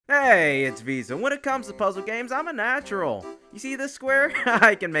Hey, it's Vezo. When it comes to puzzle games, I'm a natural. You see this square?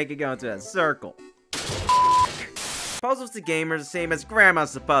 I can make it go into a circle. Puzzles to gamers are the same as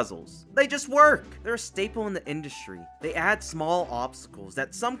grandmas to puzzles. They just work. They're a staple in the industry. They add small obstacles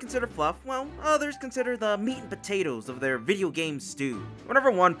that some consider fluff, while others consider the meat and potatoes of their video game stew.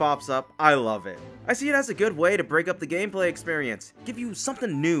 Whenever one pops up, I love it. I see it as a good way to break up the gameplay experience, give you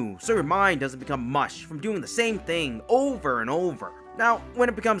something new so your mind doesn't become mush from doing the same thing over and over. Now, when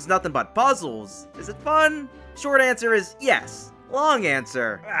it becomes nothing but puzzles, is it fun? Short answer is yes. Long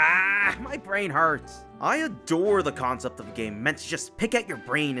answer, my brain hurts. I adore the concept of a game meant to just pick at your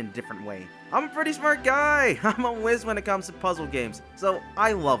brain in a different way. I'm a pretty smart guy. I'm a whiz when it comes to puzzle games, so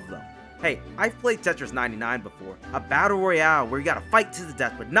I love them. Hey, I've played Tetris 99 before, a battle royale where you gotta fight to the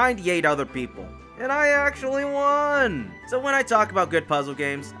death with 98 other people. And I actually won! So when I talk about good puzzle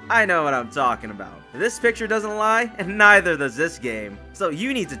games, I know what I'm talking about. This picture doesn't lie, and neither does this game. So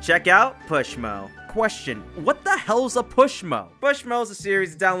you need to check out Pushmo. Question, what the hell's a Pushmo? Pushmo is a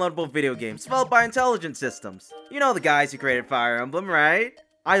series of downloadable video games developed by Intelligent Systems. You know the guys who created Fire Emblem, right?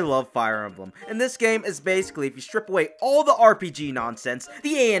 I love Fire Emblem, and this game is basically if you strip away all the RPG nonsense,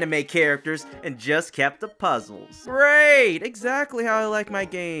 the anime characters, and just kept the puzzles. Great! Exactly how I like my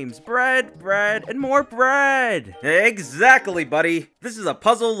games. Bread, bread, and more bread! Exactly, buddy! This is a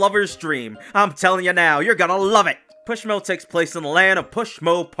puzzle lover's dream. I'm telling you now, you're gonna love it! Pushmo takes place in the land of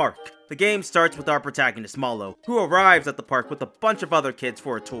Pushmo Park. The game starts with our protagonist, Malo, who arrives at the park with a bunch of other kids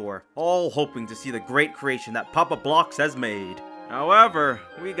for a tour, all hoping to see the great creation that Papa Blocks has made. However,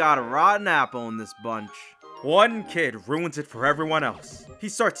 we got a rotten apple in this bunch. One kid ruins it for everyone else. He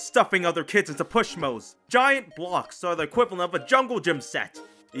starts stuffing other kids into Pushmos. Giant blocks are the equivalent of a jungle gym set.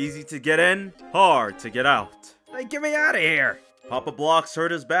 Easy to get in, hard to get out. Hey, get me out of here! Papa Blocks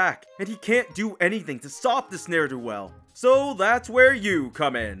hurt his back, and he can't do anything to stop this ne'er-do-well. So that's where you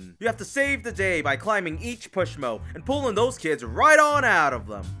come in. You have to save the day by climbing each Pushmo and pulling those kids right on out of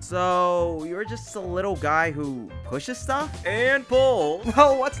them. So you're just a little guy who pushes stuff? And pulls.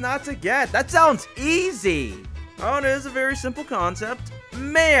 Well, what's not to get? That sounds easy. Oh, it is a very simple concept.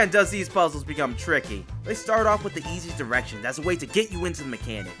 Man, does these puzzles become tricky. They start off with the easy directions as a way to get you into the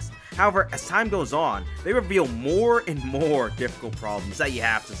mechanics. However, as time goes on, they reveal more and more difficult problems that you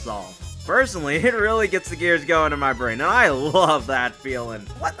have to solve. Personally, it really gets the gears going in my brain, and I love that feeling.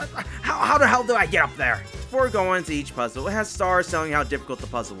 What? How the hell do I get up there? Before going into each puzzle, it has stars telling how difficult the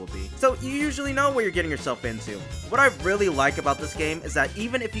puzzle will be, so you usually know what you're getting yourself into. What I really like about this game is that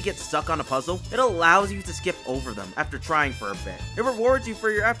even if you get stuck on a puzzle, it allows you to skip over them after trying for a bit. It rewards you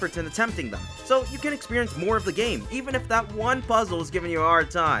for your efforts in attempting them, so you can experience more of the game, even if that one puzzle is giving you a hard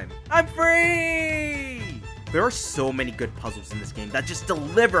time. I'm free! There are so many good puzzles in this game that just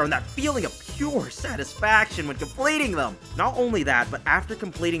deliver on that feeling of pure satisfaction when completing them. Not only that, but after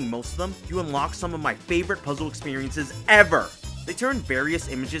completing most of them, you unlock some of my favorite puzzle experiences ever. They turn various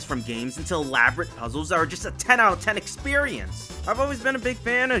images from games into elaborate puzzles that are just a 10 out of 10 experience. I've always been a big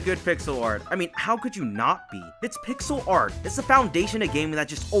fan of good pixel art. I mean, how could you not be? It's pixel art. It's the foundation of gaming that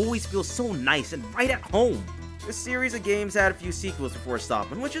just always feels so nice and right at home. This series of games had a few sequels before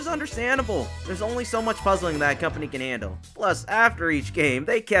stopping, which is understandable. There's only so much puzzling that company can handle. Plus, after each game,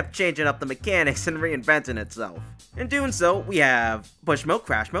 they kept changing up the mechanics and reinventing itself. In doing so, we have Pushmo,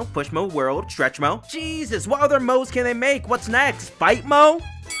 Crashmo, Pushmo World, Stretchmo. Jesus, what other modes can they make? What's next? Fight Mo?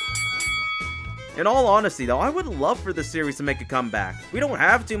 In all honesty though, I would love for this series to make a comeback. We don't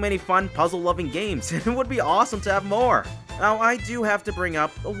have too many fun puzzle-loving games, and it would be awesome to have more. Now, I do have to bring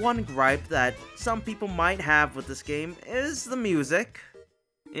up the one gripe that some people might have with this game is the music.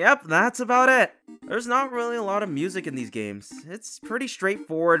 Yep, that's about it. There's not really a lot of music in these games. It's pretty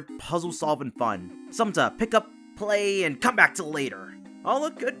straightforward, puzzle-solving fun. Something to pick up, play, and come back to later. Although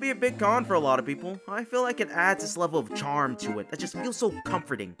it could be a big con for a lot of people, I feel like it adds this level of charm to it that just feels so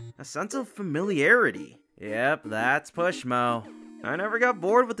comforting. A sense of familiarity. Yep, that's Pushmo. I never got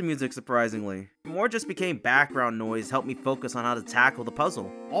bored with the music, surprisingly. More just became background noise, helped me focus on how to tackle the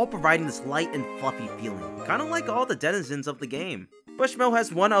puzzle, all providing this light and fluffy feeling, kinda like all the denizens of the game. Pushmo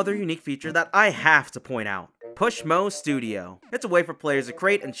has one other unique feature that I have to point out. Pushmo Studio. It's a way for players to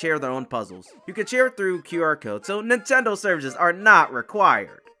create and share their own puzzles. You can share through QR codes, so Nintendo services are not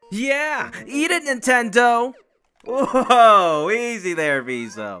required. Yeah! Eat it, Nintendo! Whoa, easy there,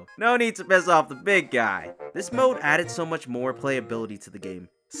 Vezo. No need to piss off the big guy. This mode added so much more playability to the game.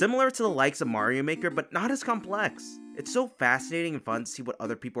 Similar to the likes of Mario Maker, but not as complex. It's so fascinating and fun to see what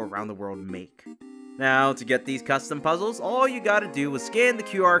other people around the world make. Now, to get these custom puzzles, all you gotta do is scan the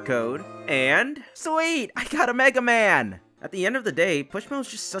QR code, and sweet, I got a Mega Man! At the end of the day, Pushmo is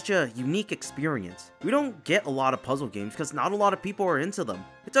just such a unique experience. We don't get a lot of puzzle games because not a lot of people are into them.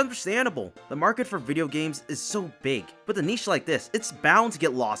 It's understandable. The market for video games is so big, but a niche like this, it's bound to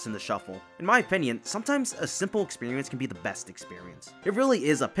get lost in the shuffle. In my opinion, sometimes a simple experience can be the best experience. It really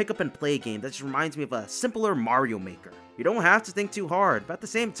is a pick up and play game that just reminds me of a simpler Mario Maker. You don't have to think too hard, but at the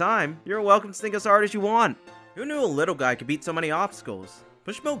same time, you're welcome to think as hard as you want. Who knew a little guy could beat so many obstacles?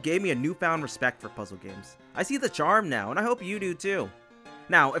 Pushmo gave me a newfound respect for puzzle games. I see the charm now, and I hope you do too.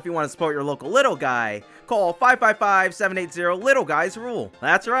 Now, if you want to support your local little guy, call 555-780-LITTLE-GUYS-RULE.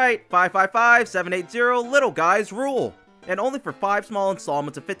 That's right, 555-780-LITTLE-GUYS-RULE. And only for 5 small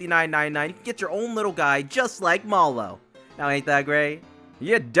installments of $59.99, you can get your own little guy just like Malo. Now ain't that great?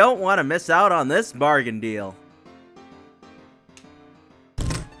 You don't want to miss out on this bargain deal.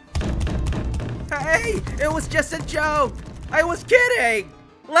 Hey, it was just a joke! I was kidding!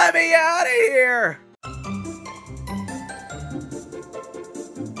 Let me out of here!